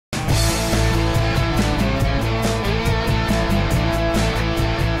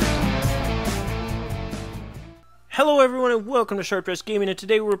Hello everyone and welcome to Sharp Dress Gaming, and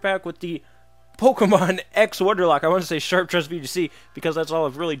today we're back with the Pokemon X Wonderlocke. I want to say Sharp Dress VGC because that's all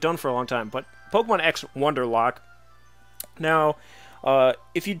I've really done for a long time, but Pokemon X Wonderlocke. Now,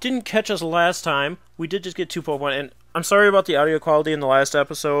 if you didn't catch us last time, we did just get two Pokemon, and I'm sorry about the audio quality in the last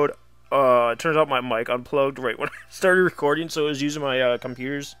episode. It turns out my mic unplugged right when I started recording, so it was using my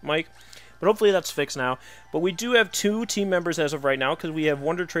computer's mic. But hopefully that's fixed now. But we do have two team members as of right now because we have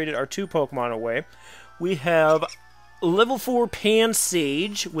Wonder Traded our two Pokemon away. We have level 4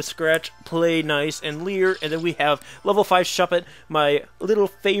 Pansage with Scratch, Play Nice, and Leer, and then we have level 5 Shuppet, my little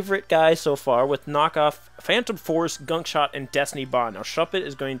favorite guy so far, with knockoff Phantom Force, Gunk Shot, and Destiny Bond. Now Shuppet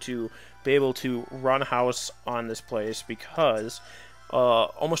is going to be able to run house on this place because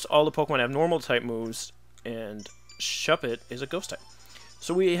almost all the Pokemon have normal type moves, and Shuppet is a ghost type.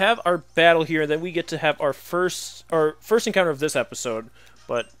 So we have our battle here, and then we get to have our first encounter of this episode,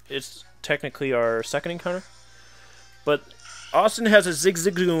 but it's technically our second encounter. But Austin has a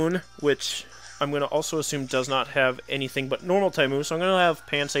Zigzagoon, which I'm going to also assume does not have anything but normal type moves, so I'm going to have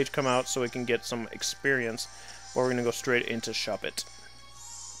Pansage come out so we can get some experience, or we're going to go straight into Shuppet.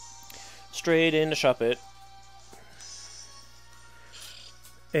 Straight into Shuppet.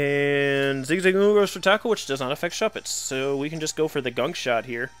 And Zigzagoon goes for Tackle, which does not affect Shuppet, so we can just go for the Gunk Shot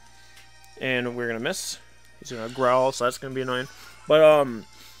here. And we're going to miss. He's going to growl, so that's going to be annoying. But,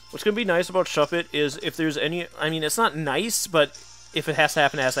 what's going to be nice about Shuppet is if there's any... I mean, it's not nice, but if it has to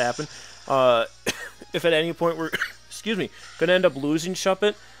happen, it has to happen. If at any point we're, excuse me, going to end up losing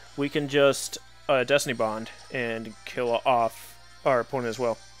Shuppet, we can just Destiny Bond and kill off our opponent as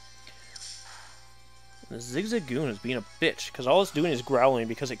well. The Zigzagoon is being a bitch, because all it's doing is growling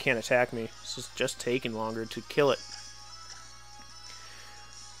because it can't attack me. It's just taking longer to kill it.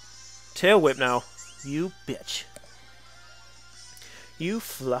 Tail Whip now. You bitch. You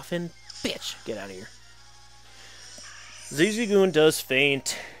fluffin' bitch. Get out of here. Zigzagoon does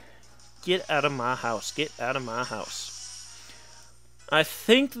faint. Get out of my house. Get out of my house. I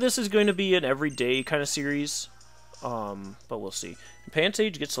think this is going to be an everyday kind of series. But we'll see.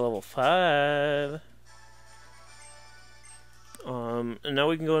 Pansage gets to level 5. And now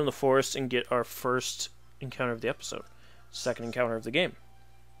we can go in the forest and get our first encounter of the episode. Second encounter of the game.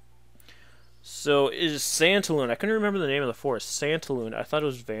 So, it is Santaloon. I couldn't remember the name of the forest. Santaloon. I thought it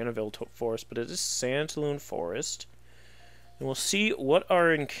was Vanderbilt Forest, but it is Santaloon Forest. And we'll see what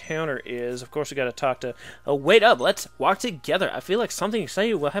our encounter is. Of course, we gotta talk to... Oh, wait up! Let's walk together! I feel like something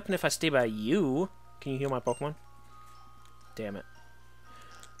exciting will happen if I stay by you. Can you heal my Pokemon? Damn it.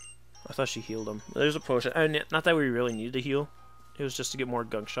 I thought she healed him. There's a potion. And not that we really needed to heal. It was just to get more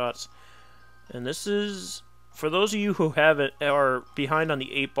Gunk Shots. And this is... For those of you who are behind on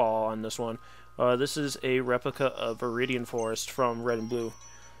the 8-ball on this one, this is a replica of Viridian Forest from Red and Blue.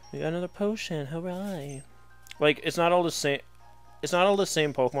 We got another potion, hooray! Like, it's not all the same. It's not all the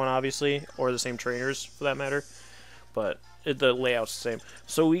same Pokemon, obviously, or the same trainers for that matter, but the layout's the same.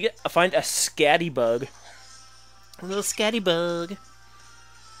 So we find a Scatterbug, a little Scatterbug,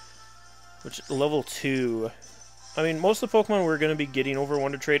 which level 2. I mean, most of the Pokemon we're going to be getting over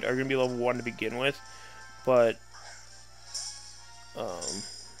Wonder Trade are going to be level 1 to begin with. But,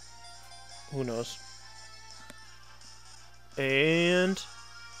 who knows? And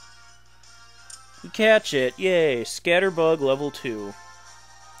we catch it. Yay. Scatterbug level 2.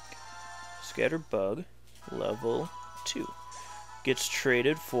 Scatterbug level 2. Gets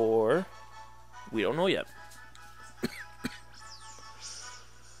traded for... We don't know yet.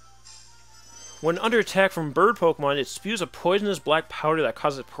 When under attack from bird Pokemon, it spews a poisonous black powder that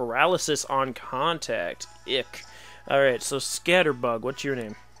causes paralysis on contact. Ick. Alright, so Scatterbug, what's your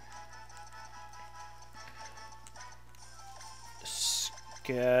name?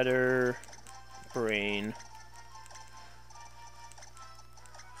 Scatterbrain.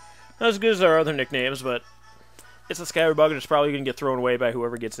 Not as good as our other nicknames, but it's a Scatterbug and it's probably going to get thrown away by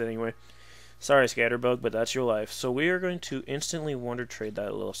whoever gets it anyway. Sorry, Scatterbug, but that's your life. So we are going to instantly Wonder Trade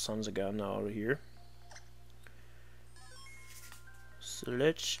that little sons of gun out of here. So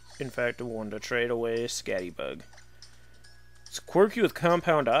let's, in fact, Wonder Trade away Scatterbug. It's quirky with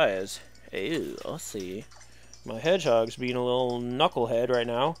compound eyes. Ew, I'll see. My Hedgehog's being a little knucklehead right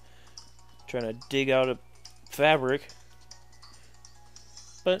now. Trying to dig out a fabric.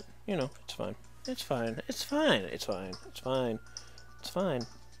 But, you know, it's fine. It's fine. It's fine. It's fine. It's fine. It's fine.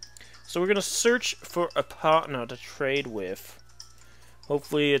 So we're going to search for a partner to trade with.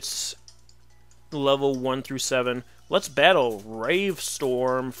 Hopefully it's level 1 through 7. Let's battle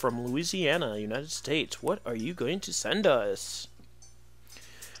Ravestorm from Louisiana, United States. What are you going to send us?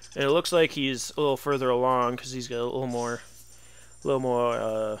 And it looks like he's a little further along because he's got a little more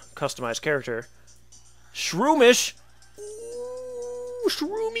customized character. Shroomish! Ooh,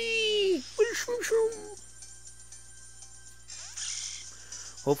 Shroomy! Shroom.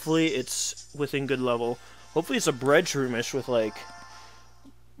 Hopefully it's within good level. Hopefully it's a bred Shroomish with, like,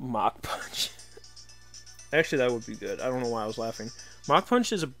 Mach Punch. Actually, that would be good. I don't know why I was laughing. Mach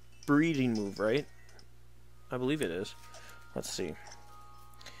Punch is a breeding move, right? I believe it is. Let's see.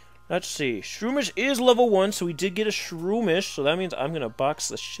 Let's see. Shroomish is level 1, so we did get a Shroomish, so that means I'm going to box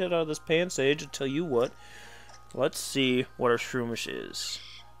the shit out of this Pansage and tell you what. Let's see what our Shroomish is.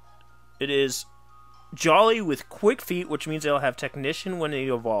 It is Jolly with Quick Feet, which means it'll have Technician when it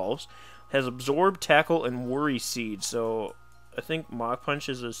evolves. Has Absorb, Tackle, and Worry Seed, so I think Mach Punch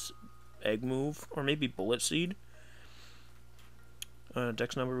is this egg move, or maybe Bullet Seed.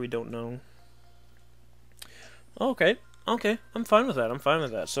 Dex number we don't know. Okay, I'm fine with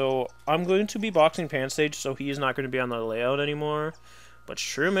that. So I'm going to be boxing Pansage, so he is not going to be on the layout anymore, but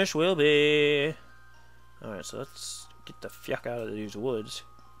Shroomish will be. Alright, so let's get the fuck out of these woods.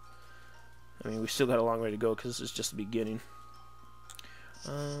 I mean, we still got a long way to go because this is just the beginning.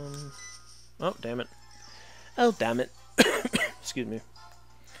 Oh, damn it. Oh, damn it. Excuse me.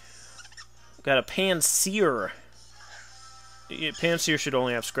 Got a Panseer. Panseer should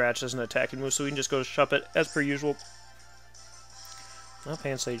only have Scratch as an attacking move, so we can just go to Shuppet as per usual. Well,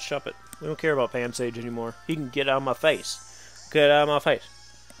 Pansage, Shuppet. We don't care about Pansage anymore. He can get out of my face. Get out of my face.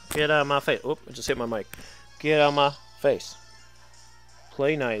 Get out of my face. Oop, I just hit my mic. Get out of my face.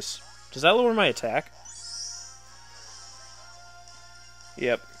 Play nice. Does that lower my attack?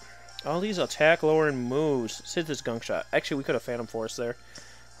 Yep. All these attack lowering moves. Let's hit this Gunk Shot. Actually, we could have Phantom Force there.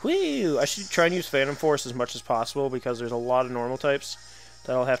 Whew! I should try and use Phantom Force as much as possible because there's a lot of normal types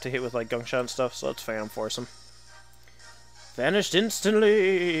that I'll have to hit with like Gunk Shot and stuff, so let's Phantom Force them. Vanished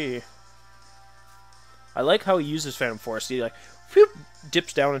instantly! I like how he uses Phantom Force. He like, whoop,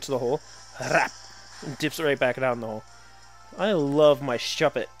 dips down into the hole, rap, and dips right back down in the hole. I love my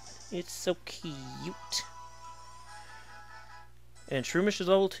Shuppet. It's so cute. And Shroomish is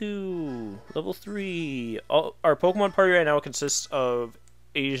level 2. Level 3. Our Pokemon party right now consists of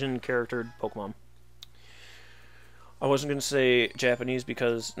Asian charactered Pokemon. I wasn't going to say Japanese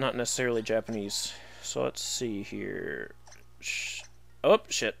because not necessarily Japanese. So let's see here. Oh,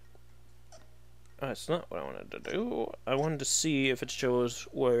 shit. That's not what I wanted to do. I wanted to see if it shows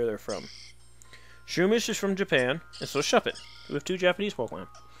where they're from. Shroomish is from Japan, and so is Shuppet. We have 2 Japanese Pokemon.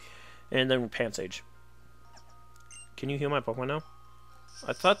 And then Pansage. Can you heal my Pokemon now?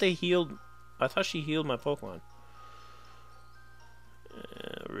 I thought they healed... I thought she healed my Pokemon.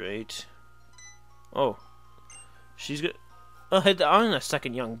 Right. Oh. She's good. I'll head on a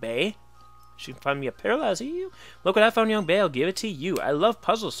second, young Bay. She can find me a paralyzed heal. Look what I found, young Bay. I'll give it to you. I love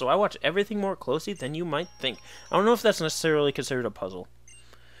puzzles, so I watch everything more closely than you might think. I don't know if that's necessarily considered a puzzle.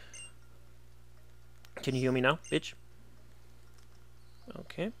 Can you heal me now, bitch?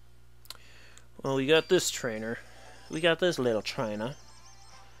 Okay. Well, we got this trainer. We got this little trainer.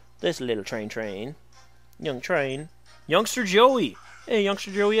 This little train. Young train. Youngster Joey! Hey, Youngster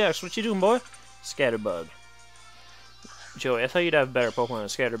Joey X, what you doing, boy? Scatterbug. Joey, I thought you'd have better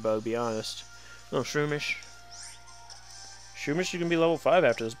Pokemon than Scatterbug, be honest. Little Shroomish. Shroomish, you can be level 5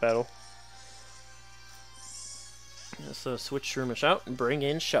 after this battle. Let's switch Shroomish out and bring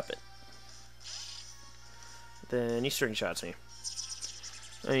in Shuppet. Then he String Shots me.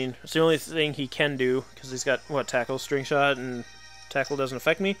 I mean, it's the only thing he can do, because he's got, what, Tackle, String Shot, and Tackle doesn't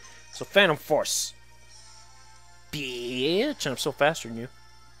affect me. So Phantom Force. Bitch, I'm so faster than you.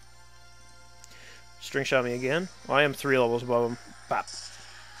 String Shot me again. Well, I am 3 levels above him. Bop.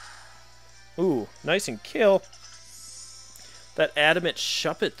 Ooh, nice and kill. That Adamant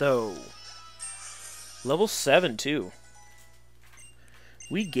Shuppet, though. Level 7, too.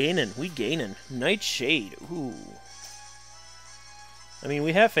 We gaining. Nightshade. Ooh. I mean,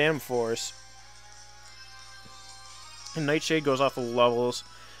 we have Phantom Force. And Nightshade goes off of levels.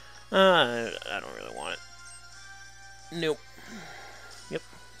 I don't really want it. Nope. Yep.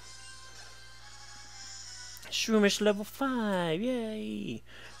 Shroomish level 5. Yay.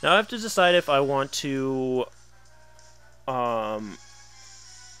 Now I have to decide if I want to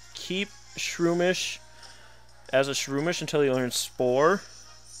keep Shroomish as a Shroomish until he learns Spore,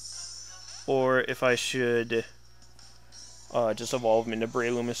 or if I should just evolve him into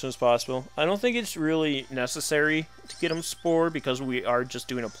Breloom as soon as possible. I don't think it's really necessary to get him Spore because we are just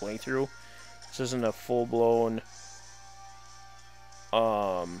doing a playthrough. This isn't a full-blown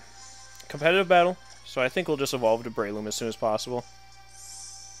competitive battle, so I think we'll just evolve to Breloom as soon as possible.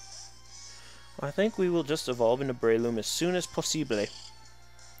 I think we will just evolve into Breloom as soon as possible.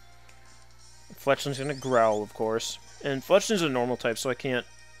 Fletchlin's gonna growl, of course. And Fletchlin's a normal type, so I can't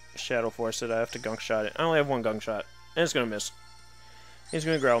Shadow Force it. I have to gunk shot it. I only have one gunk shot. And it's going to miss. He's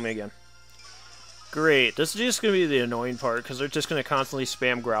going to growl me again. Great. This is just going to be the annoying part, because they're just going to constantly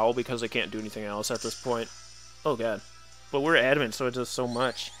spam growl because they can't do anything else at this point. Oh, God. But we're adamant, so it does so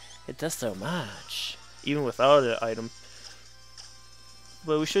much. It does so much. Even without an item.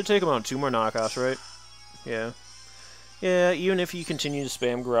 But we should take him on 2 more knockoffs, right? Yeah. Yeah, even if you continue to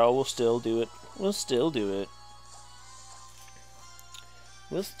spam growl, we'll still do it. We'll still do it.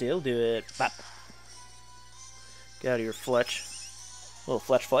 We'll still do it. Bop. Get out of here, Fletch. Little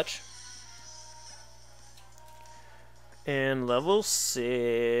Fletch. And level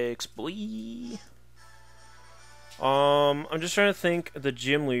 6, boy. I'm just trying to think of the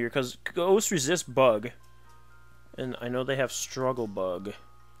gym leader, because Ghost resists Bug. And I know they have Struggle Bug.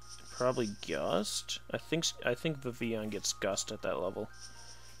 Probably Gust? I think Vivian gets Gust at that level.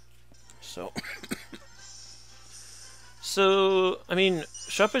 So... So, I mean,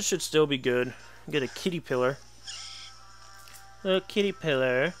 Shuppet should still be good. Get a Kitty Pillar. A Kitty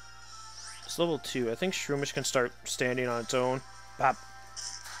Pillar. It's level 2. I think Shroomish can start standing on its own. Pop.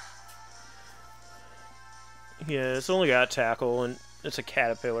 Yeah, it's only got Tackle, and it's a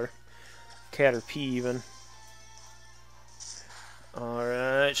Caterpillar. Caterpie, even.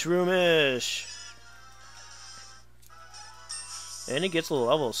 Alright, Shroomish. And it gets a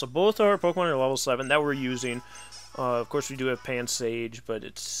level. So both our Pokemon are level 7 that we're using. Of course, we do have Pansage, but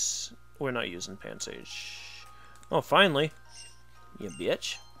we're not using Pansage. Oh, finally. You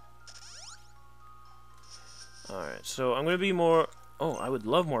bitch. Alright, so I'm going to be more... Oh, I would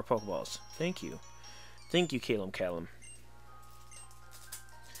love more Pokeballs. Thank you. Thank you, Callum.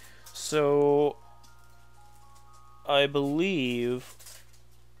 So, I believe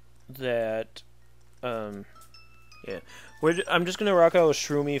that... yeah. I'm just going to rock out with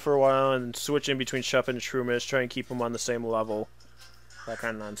Shroomy for a while and switch in between Shuppet and Shroomish, try and keep them on the same level. That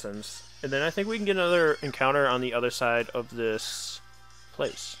kind of nonsense. And then I think we can get another encounter on the other side of this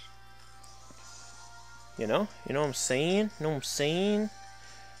place. You know? You know what I'm saying? You know what I'm saying?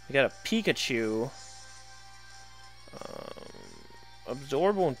 We got a Pikachu.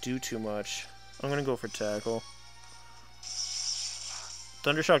 Absorb won't do too much. I'm going to go for Tackle.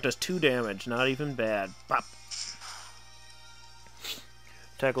 Thundershock does 2 damage. Not even bad. Pop.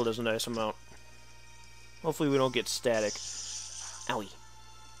 Tackle does a nice amount. Hopefully we don't get static. Owie.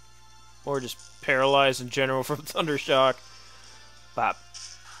 Or just paralyzed in general from Thundershock. Pop.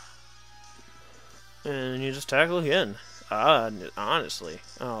 And you just tackle again. Honestly.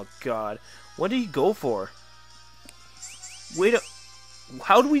 Oh, God. What did he go for? Wait a...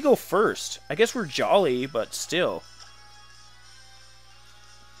 How do we go first? I guess we're Jolly, but still.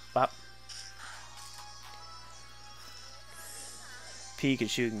 Pop.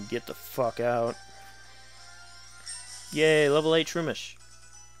 Pikachu can get the fuck out. Yay, level 8 Shroomish.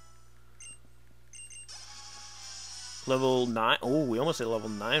 Level 9. Oh, we almost hit level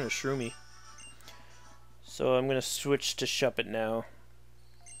 9 with Shroomy. So I'm going to switch to Shuppet now.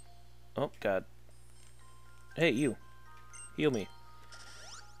 Oh, God. Hey, you. Heal me.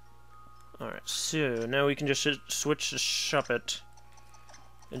 Alright, so now we can just switch to Shuppet.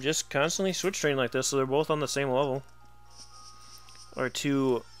 And just constantly switch train like this so they're both on the same level. Our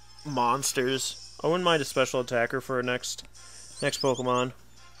 2 monsters. I wouldn't mind a special attacker for our next Pokemon.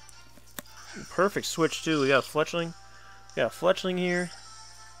 Perfect switch too. We got Fletchling. We got Fletchling here.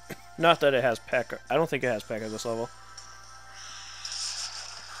 Not that it has P.E.K.K.A. I don't think it has P.E.K.K.A. at this level.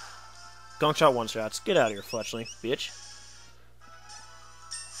 Gunk Shot 1-shots. Get out of here, Fletchling, bitch.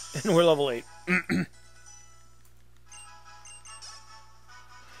 And we're level 8.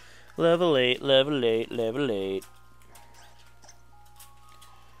 Level 8, level 8, level 8.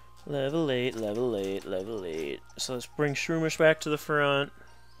 Level 8, level 8, level 8. So let's bring Shroomish back to the front.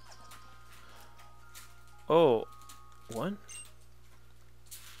 Oh. What?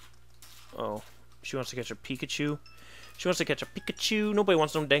 Oh. She wants to catch a Pikachu. She wants to catch a Pikachu. Nobody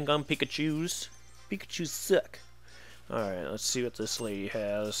wants no dang on Pikachus. Pikachus suck. Alright, let's see what this lady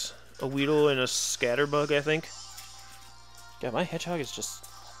has. A Weedle and a Scatterbug, I think. God, my Hedgehog is just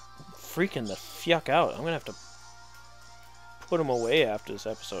freaking the fuck out. I'm gonna have to put him away after this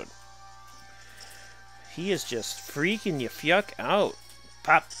episode. He is just freaking you fuck out.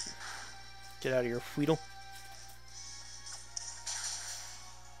 Pop. Get out of here, Weedle.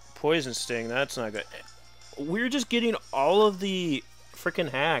 Poison Sting, that's not good. We're just getting all of the freaking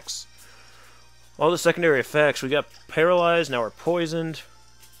hacks. All the secondary effects. We got paralyzed, now we're poisoned.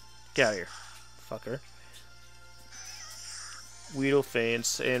 Get out of here, fucker. Weedle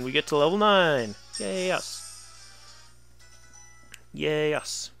faints, and we get to level 9. Yay, us. Yay,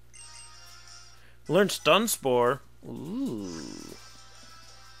 us. Learn Stun Spore. Ooh.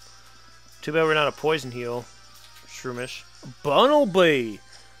 Too bad we're not a poison heal. Shroomish. Bunnelby!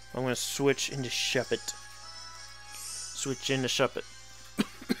 I'm gonna switch into Shuppet. Switch into Shuppet.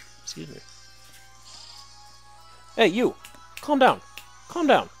 Excuse me. Hey, you! Calm down. Calm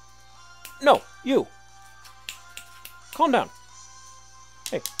down. No, you! Calm down.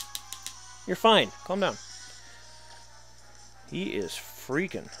 Hey. You're fine. Calm down. He is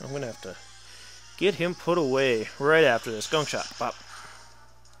freaking. I'm gonna have to get him put away right after this. Gunk shot. Pop.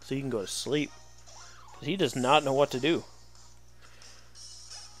 So you can go to sleep. Because he does not know what to do.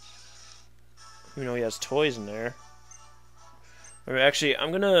 Even though he has toys in there. Or actually,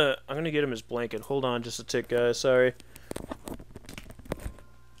 I'm gonna get him his blanket. Hold on just a tick, guys. Sorry.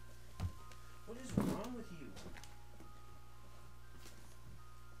 What is wrong with you?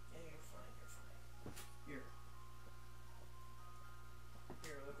 Yeah, you're fine. You're fine. Here.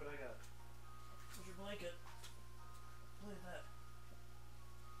 Here, look what I got. Here's your blanket. Look at that.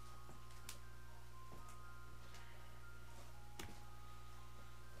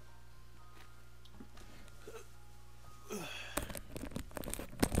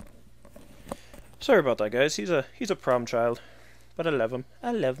 Sorry about that, guys. He's a problem child, but I love him.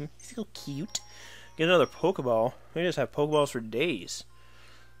 I love him. He's so cute. Get another Pokeball. We just have Pokeballs for days.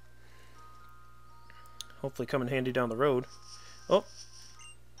 Hopefully, come in handy down the road. Oh,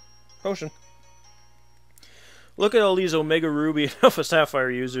 potion. Look at all these Omega Ruby and Alpha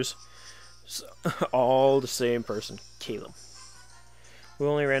Sapphire users. All the same person, Caleb. We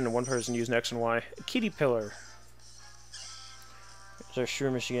only ran into one person using X and Y. Kitty Pillar. There's our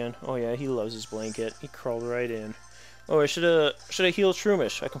Shroomish again. Oh yeah, he loves his blanket. He crawled right in. Oh, I should have healed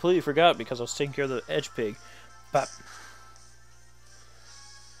Shroomish. I completely forgot because I was taking care of the Edge Pig. Bop.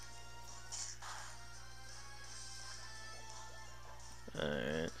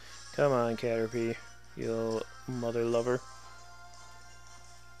 Alright. Come on, Caterpie. You little mother lover.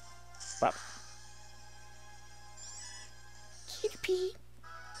 Bop. Caterpie.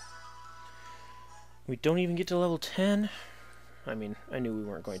 We don't even get to level 10. I mean, I knew we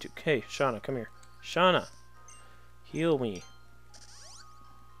weren't going to. Hey, Shauna, come here. Shauna! Heal me.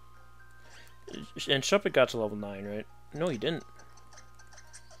 And Shuppet got to level 9, right? No, he didn't.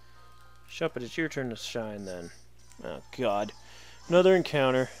 Shuppet, it's your turn to shine then. Oh, God. Another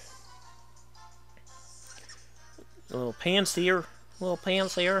encounter. A little pansier. Little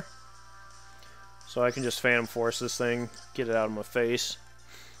pansier. So I can just Phantom Force this thing. Get it out of my face.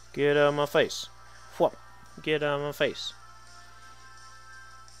 Get out of my face. Whoop. Get out of my face.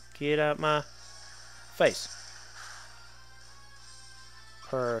 Get out my face.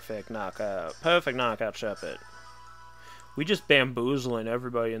 Perfect knockout. Perfect knockout, Shuppet. We just bamboozling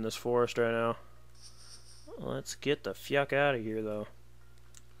everybody in this forest right now. Let's get the fuck out of here, though.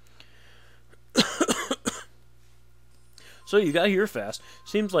 So you got here fast.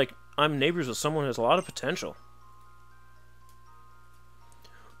 Seems like I'm neighbors with someone who has a lot of potential.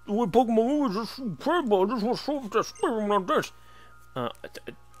 Pokemon is just incredible. I just want to show off the experiment like this.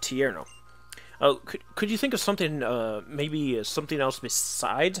 Tierno. Could you think of something, maybe something else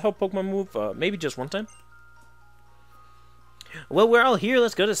besides how Pokemon move? Maybe just one time? Well, we're all here.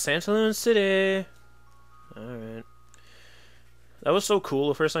 Let's go to Santa City. Alright. That was so cool.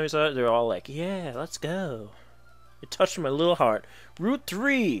 The first time we saw it, they were all like, yeah, let's go. It touched my little heart. Route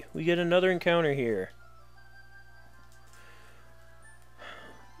 3. We get another encounter here.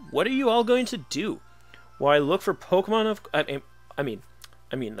 What are you all going to do? Why, look for Pokemon of...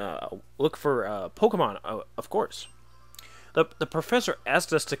 look for Pokemon, of course. The professor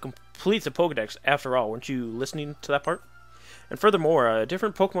asked us to complete the Pokedex, after all. Weren't you listening to that part? And furthermore,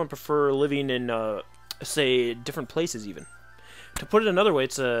 different Pokemon prefer living in, say, different places, even. To put it another way,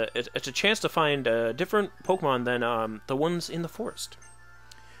 it's a chance to find different Pokemon than the ones in the forest.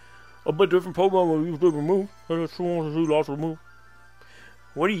 But different Pokemon will use different moves. That's the ones that do lots of moves.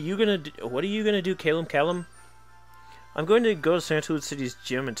 What are you gonna do? What are you gonna do, Callum? I'm going to go to Sandalwood City's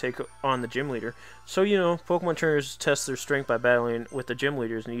gym and take on the gym leader. So, you know, Pokemon trainers test their strength by battling with the gym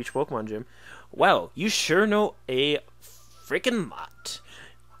leaders in each Pokemon gym. Wow, you sure know a freaking lot.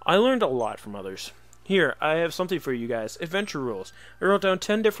 I learned a lot from others. Here, I have something for you guys. Adventure rules. I wrote down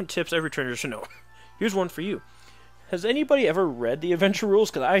 10 different tips every trainer should know. Here's one for you. Has anybody ever read the adventure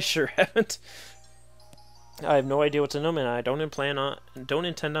rules? Because I sure haven't. I have no idea what's in them, and I don't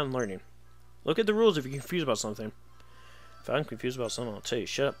intend on learning. Look at the rules if you're confused about something. If I'm confused about something, I'll tell you.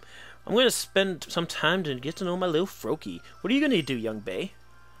 Shut up. I'm going to spend some time to get to know my little Froakie. What are you going to do, young bay?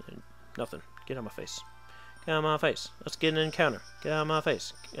 Nothing. Get out of my face. Get out of my face. Let's get an encounter. Get out of my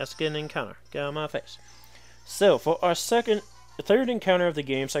face. Let's get an encounter. Get out of my face. So, for our third encounter of the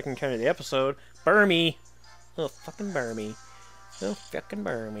game, second encounter of the episode, Burmy. Little fucking Burmy. Little fucking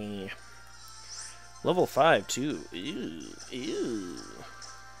Burmy. Level 5, too. Ew. Ew.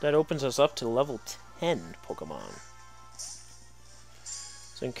 That opens us up to level 10 Pokemon.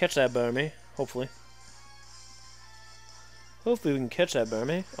 So we can catch that Burmy, hopefully. Hopefully we can catch that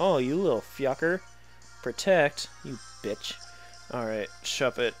Burmy. Oh, you little fucker. Protect, you bitch. Alright,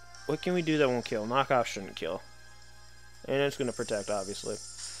 Shuppet. What can we do that won't kill? Knock off shouldn't kill. And it's going to protect, obviously.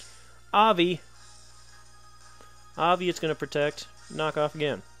 Avi. Avi, it's going to protect. Knock off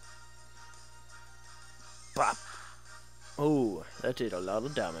again. Bop. Oh, that did a lot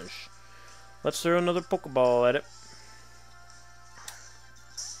of damage. Let's throw another Pokeball at it.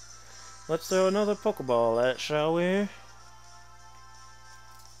 Let's throw another Pokeball at it, shall we?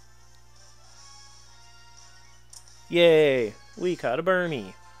 Yay! We caught a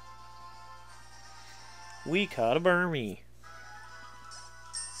Burmy. We caught a Burmy.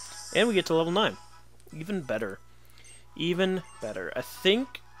 And we get to level 9. Even better. Even better. I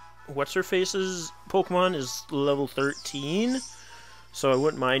think What's-Her-Face's Pokemon is level 13. So I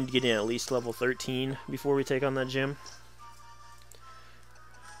wouldn't mind getting at least level 13 before we take on that gym.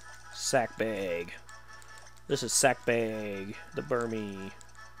 Sackbag. This is Sackbag, the Burmy.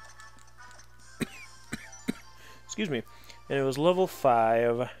 Excuse me. And it was level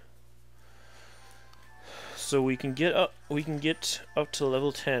 5. So we can get up to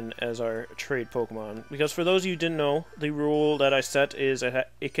level 10 as our trade Pokemon. Because for those of you who didn't know, the rule that I set is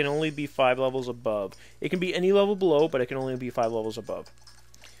it can only be 5 levels above. It can be any level below, but it can only be 5 levels above.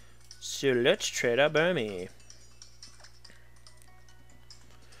 So let's trade our Burmy.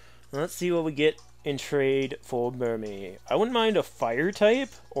 Let's see what we get in trade for Burmy. I wouldn't mind a fire type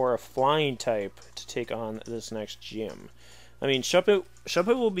or a flying type to take on this next gym. I mean, Shuppet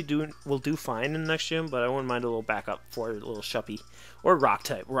will do fine in the next gym, but I wouldn't mind a little backup for a little Shuppy. Or rock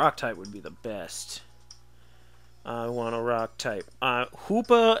type. Rock type would be the best. I want a rock type.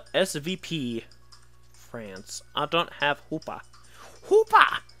 Hoopa SVP France. I don't have Hoopa.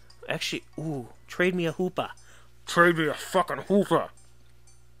 Hoopa! Actually, ooh, trade me a Hoopa. Trade me a fucking Hoopa.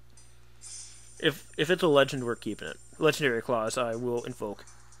 If it's a legend, we're keeping it. Legendary clause, I will invoke.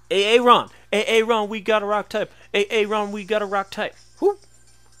 Ron! Ron, we got a rock type! Ron, we got a rock type! Whoop!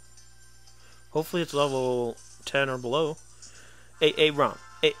 Hopefully it's level 10 or below. Ron!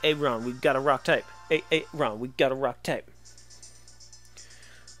 Ron, we got a rock type! Ron, we got a rock type!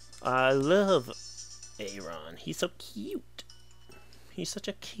 I love Ron. He's so cute. He's such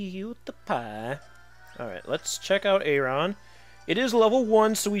a cute pie. Alright, let's check out Ron. It is level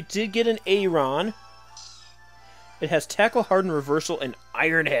 1, so we did get an Ron. It has Tackle, Harden, Reversal, and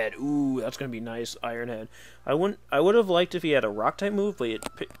Iron Head. Ooh, that's gonna be nice, Iron Head. I would have liked if he had a Rock type move, but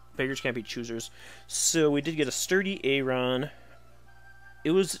beggars can't be choosers. So we did get a sturdy Ron.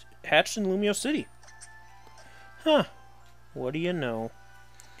 It was hatched in Lumio City. Huh. What do you know?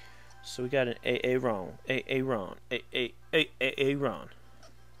 So we got an Ron. Ron.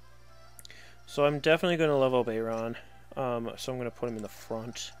 So I'm definitely gonna level up Ron. So I'm gonna put him in the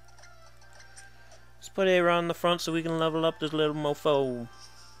front. Let's put Ron in the front so we can level up this little mofo.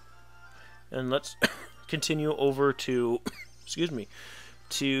 And let's continue over to, excuse me,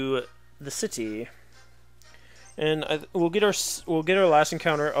 to the city. And we'll get our last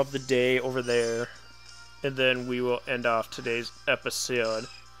encounter of the day over there, and then we will end off today's episode.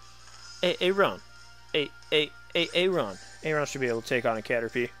 Ron. Ron. Ron should be able to take on a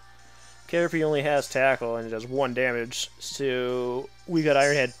Caterpie. Caterpie only has Tackle and it does 1 damage, so we got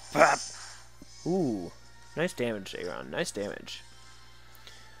Iron Head. Pop! Ooh, nice damage, Ron. Nice damage.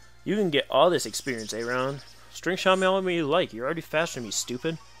 You can get all this experience, Ron. String shot me all you like. You're already faster than me,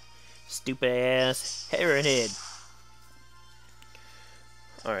 stupid. Stupid ass Iron Head.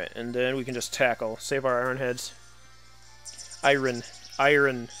 Alright, and then we can just tackle. Save our Iron Heads. Iron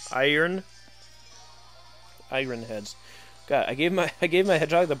Heads. God, I gave my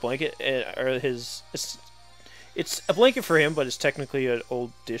hedgehog the blanket, or his. It's a blanket for him, but it's technically an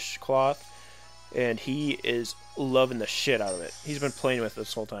old dishcloth. And he is loving the shit out of it. He's been playing with it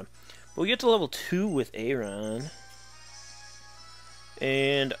this whole time. But we get to level 2 with Ron.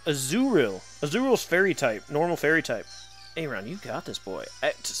 And Azurill. Azuril's fairy type. Normal fairy type. Ron, you got this, boy.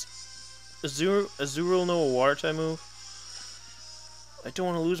 Azurill know a water type move? I don't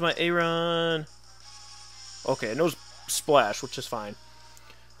want to lose my Ron. Okay, it knows Splash, which is fine.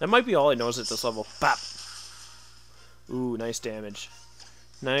 That might be all it knows at this level. Bop! Ooh, nice damage.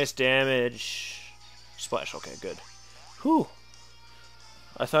 Nice damage. Splash, okay, good. Whew.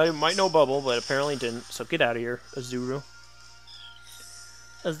 I thought it might know Bubble, but apparently didn't, so get out of here, Azurill.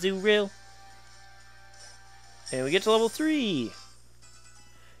 Azurill. And we get to level 3.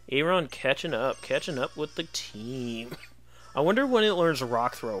 Ron catching up with the team. I wonder when it learns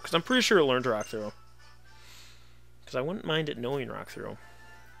Rock Throw, because I'm pretty sure it learned Rock Throw. Because I wouldn't mind it knowing Rock Throw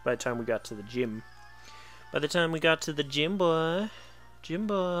by the time we got to the gym. By the time we got to the gym, boy. Gym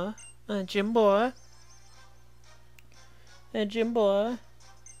boy. Gym boy. Gym boy.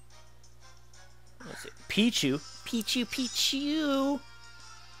 Let's see. Pichu. Pichu, Pichu.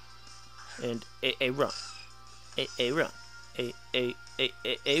 And a run. A run. A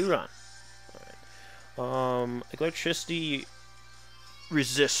run. Alright. Electricity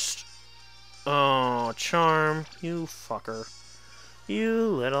resist. Oh, charm. You fucker. You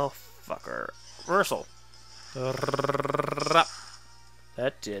little fucker. Reversal. That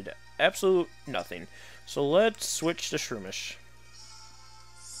did absolute nothing. So let's switch to Shroomish.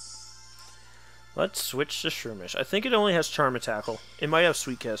 Let's switch to Shroomish. I think it only has Charm and Tackle. It might have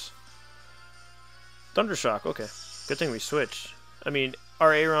Sweet Kiss. Thundershock, okay. Good thing we switched. I mean,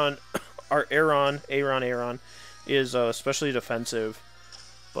 our Aron is especially defensive,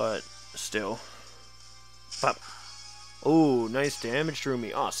 but still. Pop. Oh, nice damage through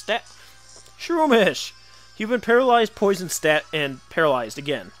me. Oh, stat. Shroomish! You've been paralyzed, poisoned, stat, and paralyzed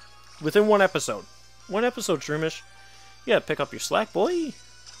again. Within one episode. One episode, Shroomish. You gotta pick up your slack, boy.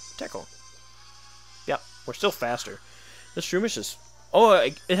 Tackle. Yep, we're still faster. This Shroomish is... Oh,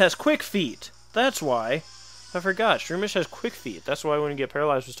 it has quick feet. That's why. I forgot. Shroomish has quick feet. That's why when you get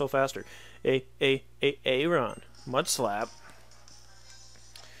paralyzed, we're still faster. Run. Mud Slap.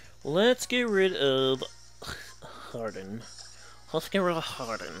 Let's get rid of Harden. Let's get rid of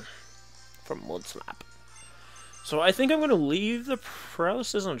Harden from Mud Slap. So I think I'm going to leave the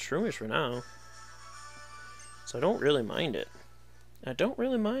paralysis on Shroomish for now. So I don't really mind it. I don't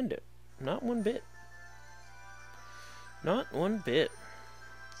really mind it. Not one bit. Not one bit.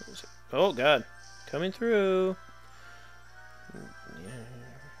 Oh, God. Coming through. Yeah.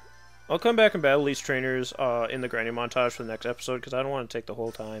 I'll come back and battle these trainers in the grinding montage for the next episode, because I don't want to take the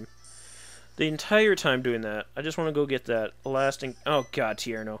whole time. The entire time doing that. I just want to go get that lasting... Oh, God,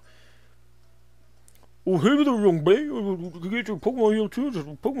 Tierno. Oh, hey there, young man. Get your Pokemon healed too. The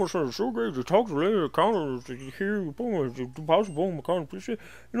Pokemon Center so great to talk to later counter to hear your Pokemon. The possible Pokemon can't appreciate.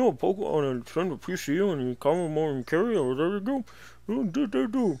 You know, Pokemon and send to appreciate and you call them more and carry or there you go.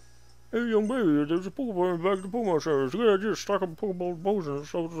 Do. Hey, young baby, there's a Pokemon back at the Pokemon Center. It's a good idea to stock up a Pokeball potion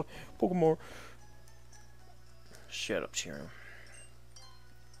so it's a Pokemon. Shut up, Tierno.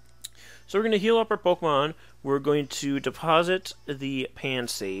 So we're going to heal up our Pokemon. We're going to deposit the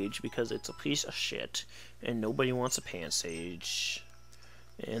Pansage because it's a piece of shit and nobody wants a Pansage.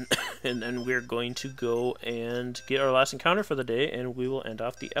 And then we're going to go and get our last encounter for the day and we will end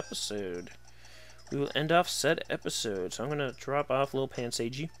off the episode. We will end off said episode. So I'm going to drop off little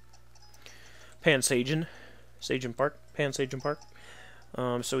Pansagey. Pansagin Park.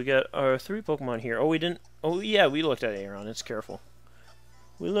 So we got our 3 Pokemon here. Oh, we didn't... Oh, yeah, we looked at Aron. It's careful.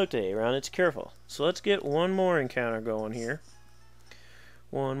 We looked at Aron. It's careful. So let's get one more encounter going here.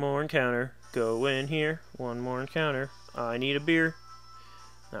 One more encounter. Go in here. One more encounter. I need a beer.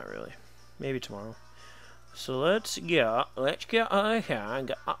 Not really. Maybe tomorrow. So let's get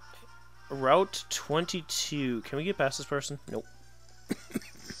Route 22. Can we get past this person? Nope.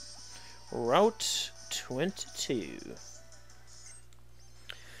 Route 22.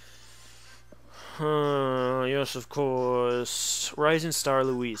 Yes, of course. Rising Star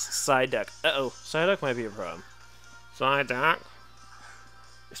Louise. Psyduck. Uh-oh. Psyduck might be a problem. Psyduck.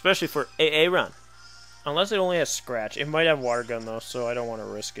 Especially for AA run. Unless it only has Scratch. It might have Water Gun, though, so I don't want to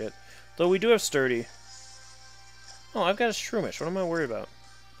risk it. Though we do have Sturdy. Oh, I've got a Shroomish. What am I worried about?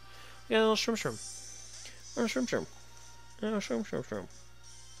 Yeah, a little Shroom. Oh, Shroom. Oh, Shroom.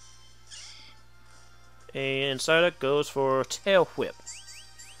 And Psyduck goes for Tail Whip.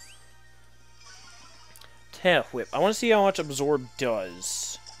 Tail Whip. I want to see how much Absorb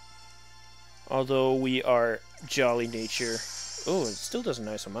does. Although we are Jolly Nature. Oh, it still does a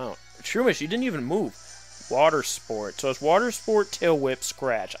nice amount. Shroomish, you didn't even move. Water Sport. So it's Water Sport, Tail Whip,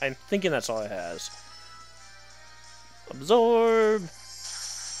 Scratch. I'm thinking that's all it has. Absorb.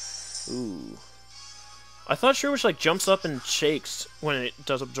 Ooh. I thought Shroomish like jumps up and shakes when it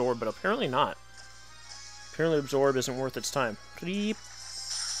does Absorb, but apparently not. Apparently Absorb isn't worth its time. Creep.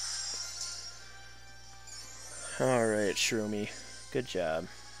 Alright, Shroomy. Good job.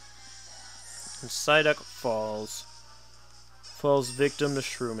 And Psyduck falls. Falls victim to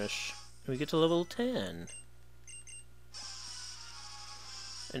Shroomish. We get to level 10.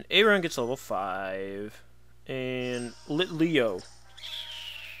 And Aron gets level 5. And Leo.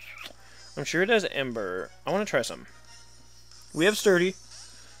 I'm sure it has Ember. I want to try something. We have Sturdy.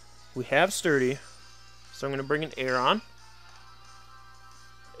 So I'm going to bring in Aron.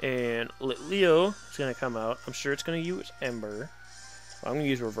 And Leo is going to come out. I'm sure it's going to use Ember. I'm going to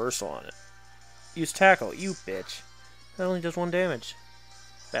use Reversal on it. Use Tackle. You bitch. That only does 1 damage.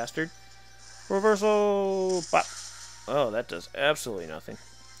 Bastard. Reversal! Bop! Oh, that does absolutely nothing.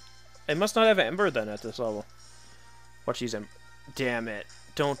 It must not have Ember then at this level. Watch these Ember. Damn it.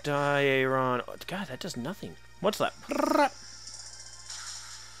 Don't die, Aaron. Oh, God, that does nothing. What's that?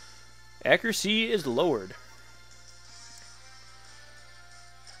 Accuracy is lowered.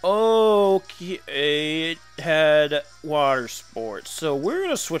 Okay, it had water sports. So we're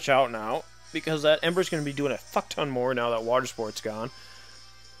going to switch out now, because that Ember's going to be doing a fuck ton more now that water sport's gone.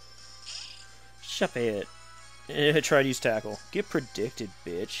 Shut it. Try to use tackle. Get predicted,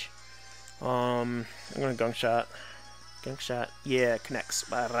 bitch. I'm going to gunk shot. Gunk shot. Yeah, connects.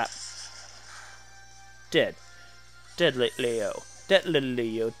 Dead. Dead lit Leo. Dead lit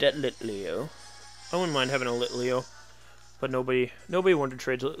Leo. Dead lit Leo. I wouldn't mind having a lit Leo. But nobody Wonder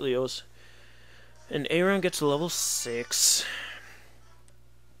Trades lit Leos. And Aaron gets level 6.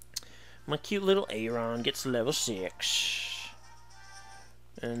 My cute little Aaron gets level 6.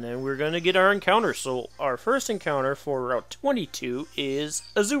 And then we're going to get our encounter. So our first encounter for Route 22 is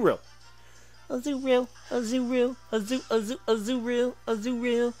Azurill. Azurill, Azurill, Azurill,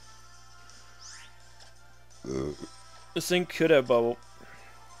 Azurill. This thing could have bubble.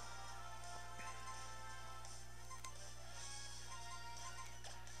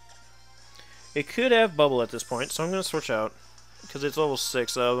 It could have bubble at this point, so I'm going to switch out. Because it's level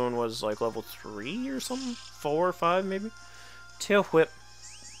 6, the other one was like level 3 or something? 4 or 5 maybe? Tail Whip.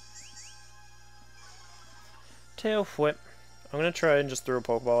 Tail Whip. I'm going to try and just throw a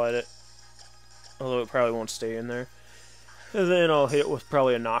Pokeball at it. Although it probably won't stay in there. And then I'll hit it with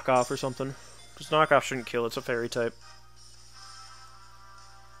probably a knockoff or something. Because knockoff shouldn't kill, it's a fairy type.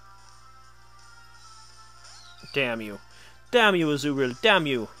 Damn you. Damn you, Azurill. Damn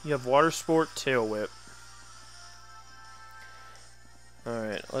you. You have Water Sport, Tail Whip.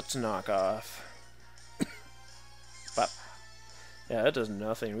 Alright, let's knock off. Bop. Yeah, that does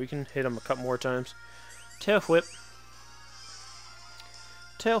nothing. We can hit him a couple more times. Tail Whip.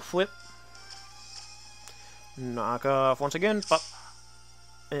 Tail Whip. Knock off once again. Bop.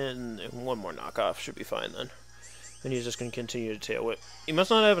 And one more knockoff should be fine then. And he's just going to continue to Tail Whip. He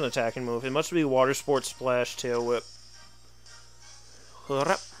must not have an attacking move. It must be Water Sport, Splash, Tail Whip.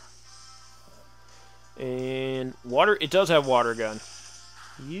 And water, it does have Water Gun.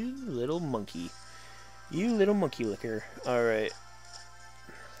 You little monkey. You little monkey licker. Alright.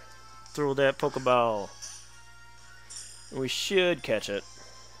 Throw that Pokeball. We should catch it.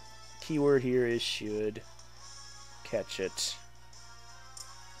 Keyword here is should. Catch it.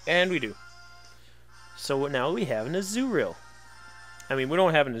 And we do. So now we have an Azurill. I mean, we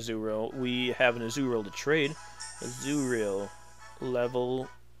don't have an Azurill. We have an Azurill to trade. Azurill. Level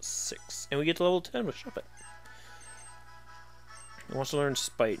 6. And we get to level 10 with Shuppet. He wants to learn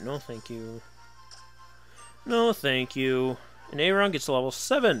Spite. No, thank you. No, thank you. And Aaron gets to level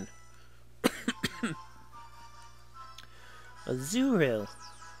 7. Azurill.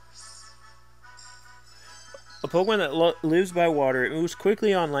 A Pokemon that lives by water. It moves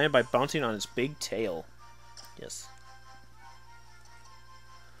quickly on land by bouncing on its big tail. Yes.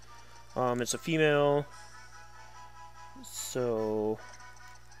 It's a female. So...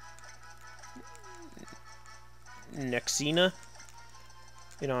 Nexina.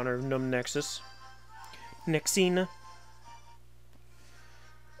 In honor of Num Nexus. Nexina.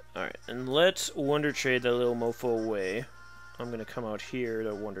 Alright, and let's Wonder Trade that little mofo away. I'm going to come out here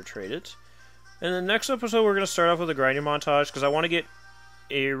to Wonder Trade it. In the next episode, we're going to start off with a grinding montage, because I want to get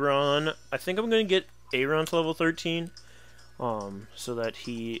Aaron. I think I'm going to get Aaron to level 13, so that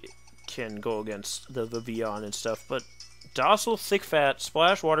he can go against the Vivian and stuff. But Docile, Thick Fat,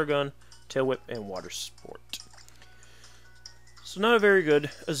 Splash, Water Gun, Tail Whip, and Water Sport. So not a very good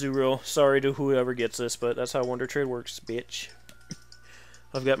Azurill. Sorry to whoever gets this, but that's how Wonder Trade works, bitch.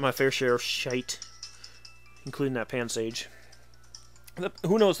 I've got my fair share of shite, including that Pansage.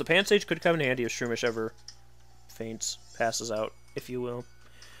 Who knows, the Pansage could come in handy if Shroomish ever faints, passes out, if you will.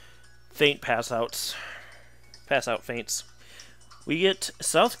 Faint pass-outs. Pass-out faints. We get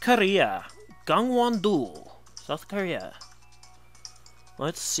South Korea. Gangwon-do. South Korea.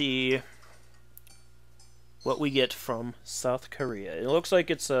 Let's see what we get from South Korea. It looks like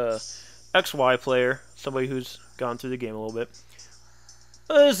it's a XY player, somebody who's gone through the game a little bit.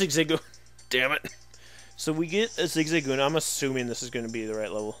 Zigzagoon. Damn it. So we get a Zigzagoon. I'm assuming this is going to be the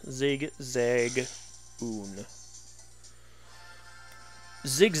right level. Zigzagoon.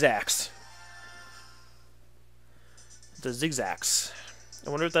 Zigzags. The Zigzags.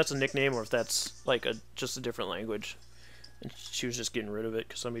 I wonder if that's a nickname or if that's like just a different language. And she was just getting rid of it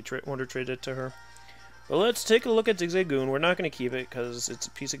because somebody Wonder Traded it to her. But let's take a look at Zigzagoon. We're not going to keep it because it's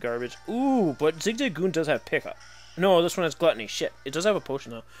a piece of garbage. Ooh, but Zigzagoon does have pickup. No, this one has gluttony. Shit. It does have a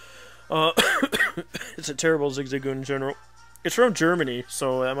potion, though. It's a terrible Zigzagoon in general. It's from Germany,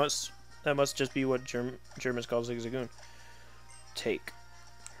 so that must just be what Germans call Zigzagoon. Take.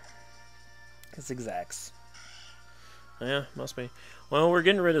 Zigzags. Yeah, must be. Well, we're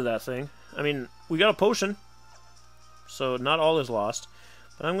getting rid of that thing. I mean, we got a potion, so not all is lost.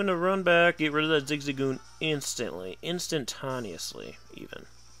 But I'm going to run back, get rid of that Zigzagoon instantly. Instantaneously, even.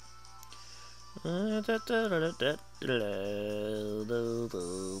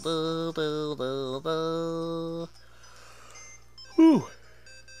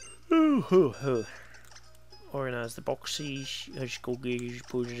 Organize the boxes. Let's go get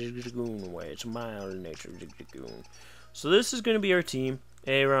push Zigzagoon away. It's mild in nature, Zigzagoon. So this is going to be our team.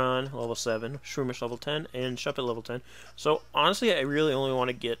 Aaron, level 7, Shroomish, level 10, and Shuppet, level 10. So, honestly, I really only want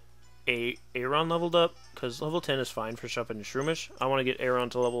to get Aaron leveled up, because level 10 is fine for Shuppet and Shroomish. I want to get Aaron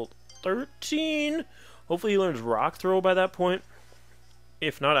to level 13. Hopefully he learns Rock Throw by that point.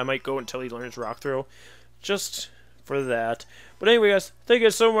 If not, I might go until he learns Rock Throw, just for that. But anyway, guys, thank you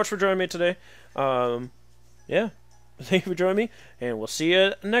guys so much for joining me today. Yeah, thank you for joining me, and we'll see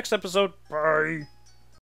you next episode. Bye!